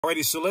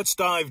Alrighty, so let's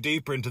dive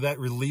deeper into that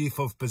relief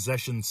of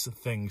possessions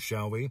thing,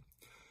 shall we?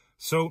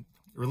 So,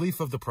 relief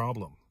of the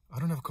problem. I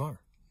don't have a car.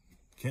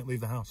 Can't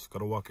leave the house. Got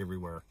to walk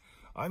everywhere.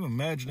 I'm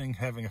imagining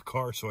having a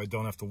car so I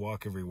don't have to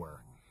walk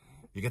everywhere.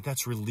 You get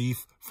that's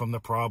relief from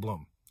the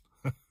problem.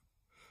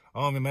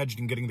 Oh, I'm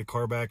imagining getting the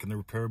car back and the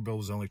repair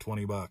bill is only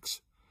 $20.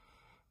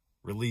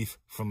 Relief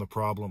from the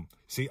problem.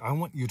 See, I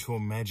want you to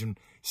imagine,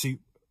 see,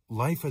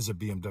 life as a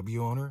BMW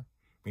owner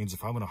means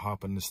if I want to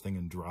hop in this thing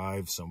and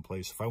drive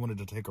someplace, if I wanted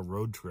to take a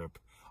road trip,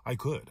 I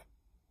could,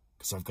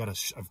 because I've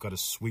got a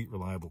sweet,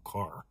 reliable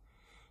car.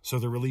 So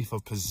the relief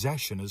of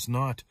possession is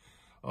not,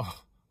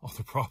 oh, all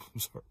the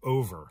problems are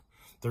over.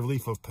 The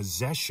relief of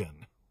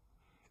possession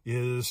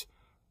is,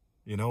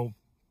 you know,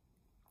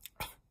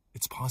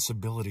 it's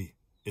possibility.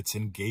 It's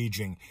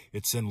engaging.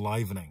 It's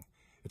enlivening.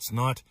 It's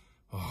not,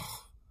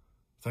 oh,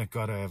 thank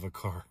God I have a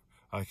car.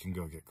 I can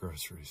go get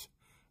groceries.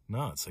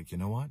 No, it's like, you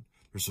know what?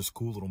 There's this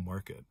cool little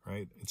market,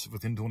 right? It's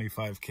within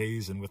 25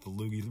 Ks, and with the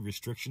loogie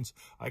restrictions,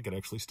 I could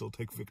actually still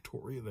take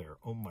Victoria there.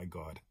 Oh, my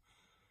God.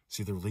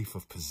 See, the relief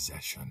of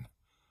possession,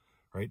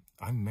 right?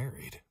 I'm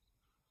married,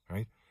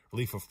 right?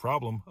 Relief of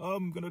problem,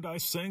 I'm going to die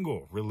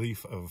single.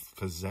 Relief of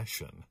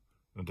possession.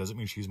 It doesn't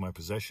mean she's my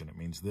possession. It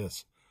means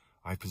this.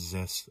 I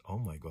possess, oh,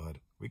 my God,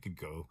 we could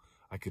go.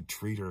 I could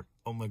treat her.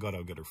 Oh, my God,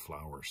 I'll get her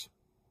flowers.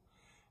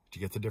 Do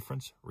you get the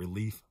difference?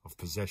 Relief of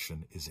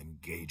possession is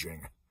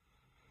engaging.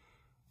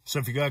 So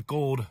if you got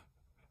gold,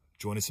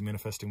 join us at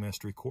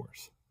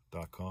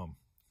manifestingmasterycourse.com.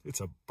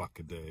 It's $1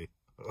 a day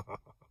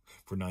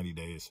for 90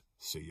 days.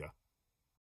 See ya.